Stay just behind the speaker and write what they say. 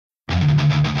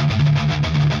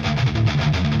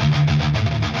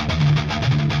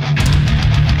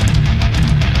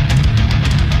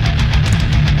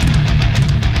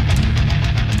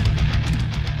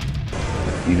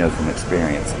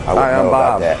I wouldn't Hi, I'm know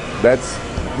Bob. about that. That's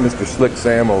Mr. Slick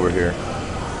Sam over here.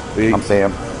 I'm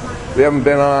Sam. We haven't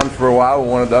been on for a while. We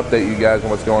wanted to update you guys on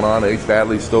what's going on. Ace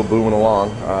Badley's still booming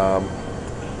along.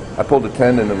 I pulled a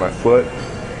tendon in my foot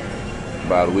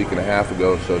about a week and a half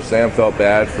ago, so Sam felt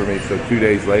bad for me. So 2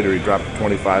 days later, he dropped a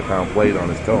 25-pound plate on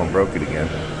his toe and broke it again.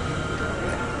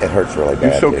 It hurts really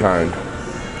bad. You're so kind.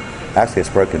 Actually, it's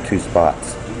broken 2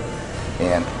 spots.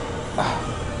 And,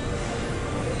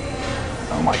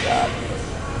 oh my God.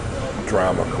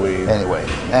 Drama queen. Anyway,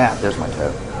 there's my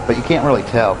toe. But you can't really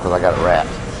tell because I got it wrapped.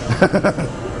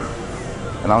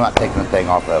 And I'm not taking the thing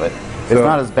off of it. It's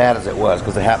not as bad as it was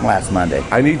because it happened last Monday.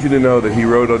 I need you to know that he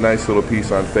wrote a nice little piece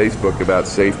on Facebook about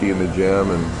safety in the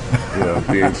gym and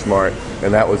being smart.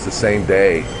 And that was the same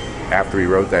day after he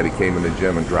wrote that, he came in the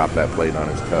gym and dropped that plate on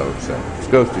his toe. So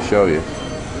it goes to show you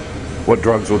what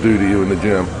drugs will do to you in the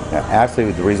gym. Now,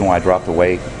 actually, the reason why I dropped the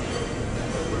weight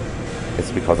is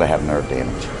because I have nerve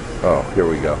damage. Oh, here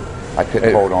we go. I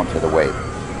couldn't hold on to the weight.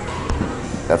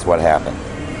 That's what happened.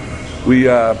 We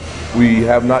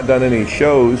have not done any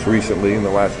shows recently in the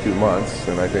last 2 months,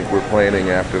 and I think we're planning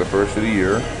after the first of the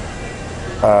year.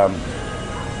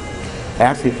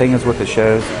 Actually, the thing is with the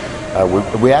shows,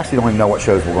 we actually don't even know what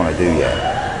shows we're going to do yet.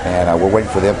 And we're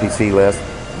waiting for the MPC list.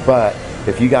 But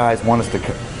if you guys want us to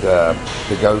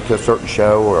go to a certain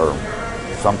show or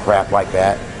some crap like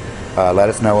that, let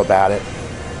us know about it.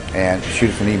 And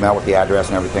shoot us an email with the address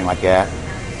and everything like that.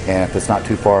 And if it's not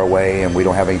too far away and we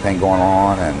don't have anything going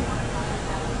on,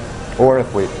 or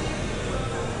if we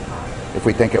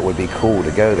think it would be cool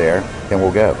to go there, then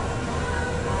we'll go.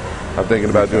 I'm thinking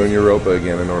about doing Europa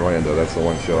again in Orlando. That's the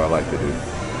one show I like to do.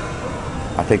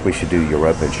 I think we should do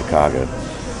Europa in Chicago.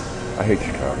 I hate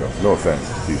Chicago. No offense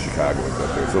to Chicagoans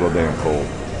up there. It's a little damn cold.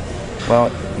 Well,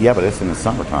 yeah, but it's in the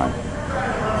summertime.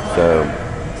 So,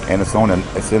 and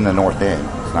it's in the north end.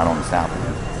 It's not on the south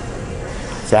end.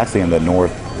 It's actually in the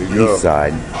northeast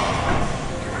side.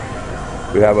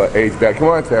 We have an age back. Come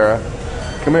on, Tara.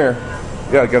 Come here.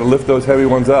 Yeah, got to lift those heavy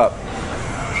ones up.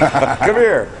 Come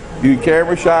here. You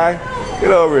camera shy?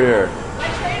 Get over here. My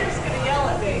trainer's going to yell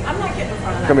at me. I'm not getting in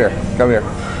front of that. Come here. Come here.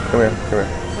 Come here.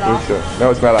 Come here.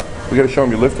 No, it's not off. We got to show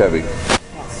them you lift heavy.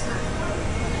 Yes.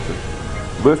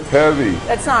 Lift heavy.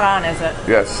 It's not on, is it?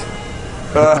 Yes.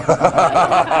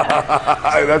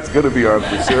 That's going to be on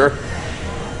for sure.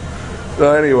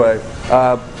 So anyway,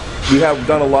 we have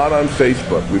done a lot on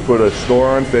Facebook. We put a store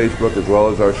on Facebook as well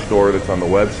as our store that's on the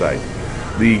website.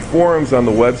 The forums on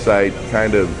the website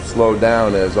kind of slowed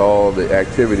down as all the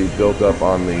activity built up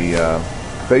on the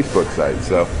Facebook site.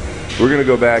 So we're going to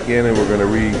go back in and we're going to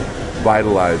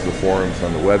revitalize the forums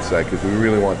on the website because we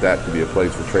really want that to be a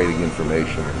place for trading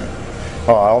information.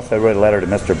 Oh, I also wrote a letter to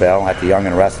Mr. Bell at the Young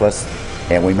and Restless,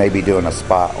 and we may be doing a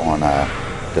spot on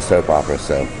the soap opera,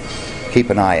 so keep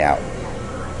an eye out.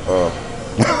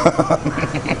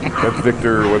 That's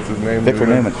Victor, what's his name? Victor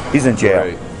Newman. He's in jail.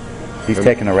 Right. He's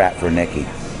taking a rap for Nikki.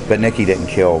 But Nikki didn't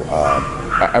kill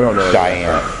I don't know Diane.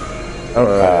 I don't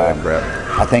know that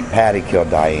crap. I think Patty killed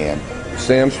Diane.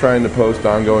 Sam's trying to post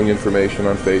ongoing information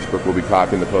on Facebook. We'll be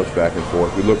copying the post back and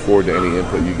forth. We look forward to any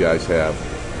input you guys have.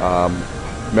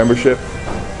 Membership,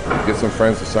 get some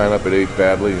friends to sign up at Ace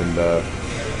Badley, and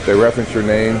if they reference your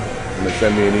name and they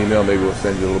send me an email, maybe we'll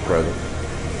send you a little present.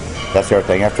 That's the other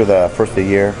thing. After the first of the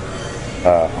year,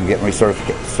 I'm getting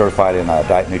certified in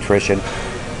diet nutrition,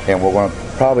 and we're going to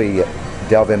probably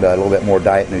delve into a little bit more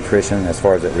diet nutrition as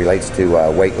far as it relates to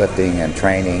weightlifting and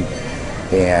training.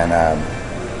 And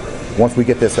once we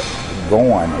get this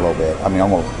going a little bit, I mean, I'm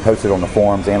going to post it on the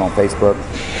forums and on Facebook,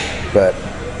 but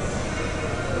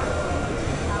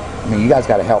I mean, you guys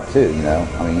got to help too, you know.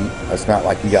 I mean, it's not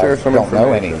like you guys don't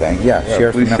know anything. Yeah,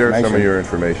 please share some of your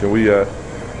information.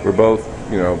 We're both,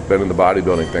 been in the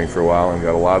bodybuilding thing for a while and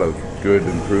got a lot of good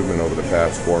improvement over the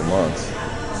past 4 months.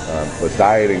 But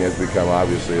dieting has become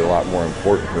obviously a lot more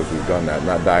important because we've done that.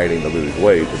 Not dieting to lose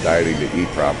weight, but dieting to eat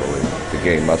properly, to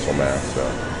gain muscle mass. So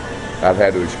I've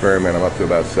had to experiment. I'm up to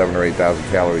about 7,000 or 8,000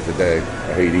 calories a day.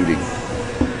 I hate eating.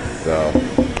 So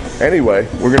anyway,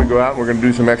 we're going to go out and we're going to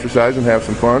do some exercise and have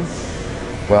some fun.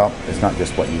 Well, it's not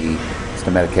just what you eat. It's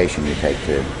the medication you take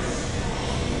too.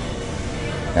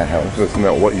 That helps. It's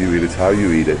not what you eat, it's how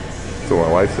you eat it. That's what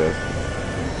my wife says.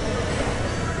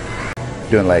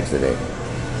 Doing legs today.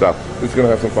 So, we're just going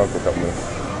to have some fun for a couple minutes.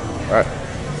 All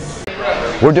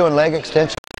right. We're doing leg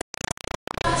extension.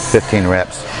 15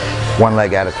 reps, one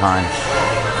leg at a time.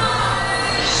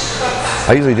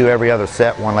 I usually do every other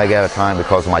set, one leg at a time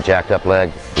because of my jacked up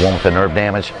leg, the one with the nerve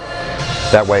damage.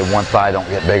 That way one thigh don't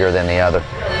get bigger than the other.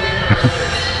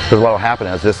 Because what will happen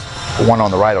is this one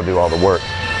on the right will do all the work.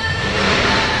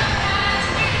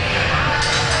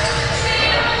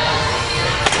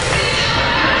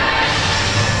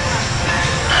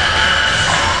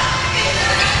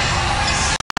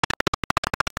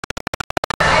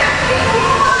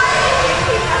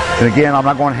 And again, I'm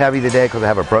not going heavy today because I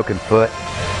have a broken foot.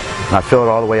 And I feel it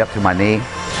all the way up to my knee.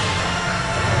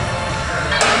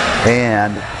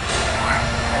 And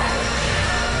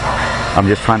I'm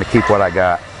just trying to keep what I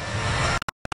got.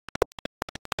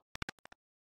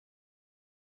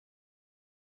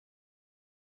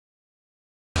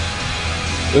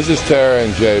 This is Tara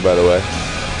and Jay, by the way.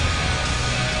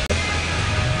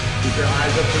 Keep your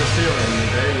eyes up to the ceiling.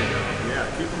 There you go. Yeah,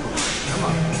 keep them on. Come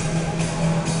on.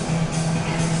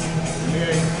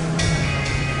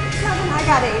 Seven, I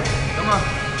got 8. Come on.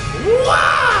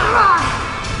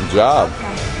 Good job.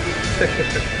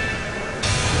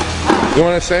 You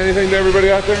want to say anything to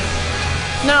everybody out there?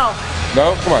 No.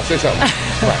 No? Come on, say something.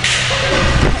 Come on.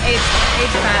 8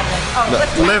 badly.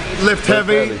 Oh, Lift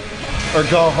heavy or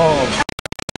go home.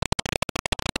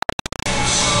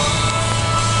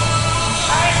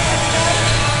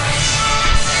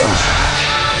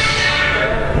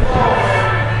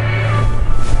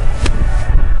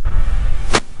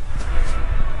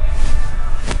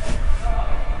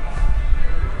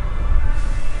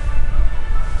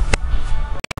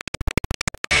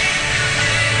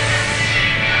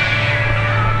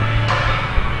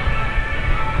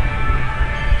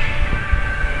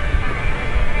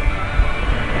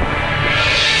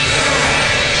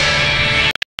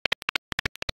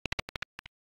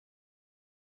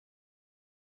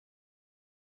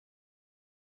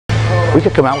 We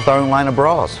could come out with our own line of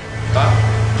bras.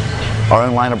 Huh? Our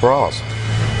own line of bras.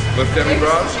 Lift heavy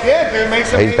bras? Yeah, dude, make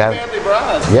some Eight bad- family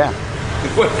bras. Yeah.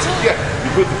 Yeah, you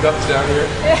put the cups down here.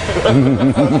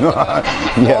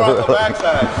 Yeah. Or on the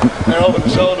backside. And over the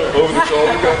shoulder. Over the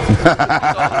shoulder cups.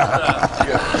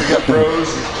 we got bros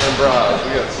and bras.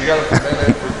 We got them for men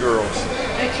and for girls.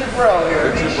 It's your bro here.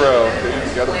 It's your bro.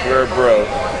 You got to wear a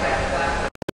bro.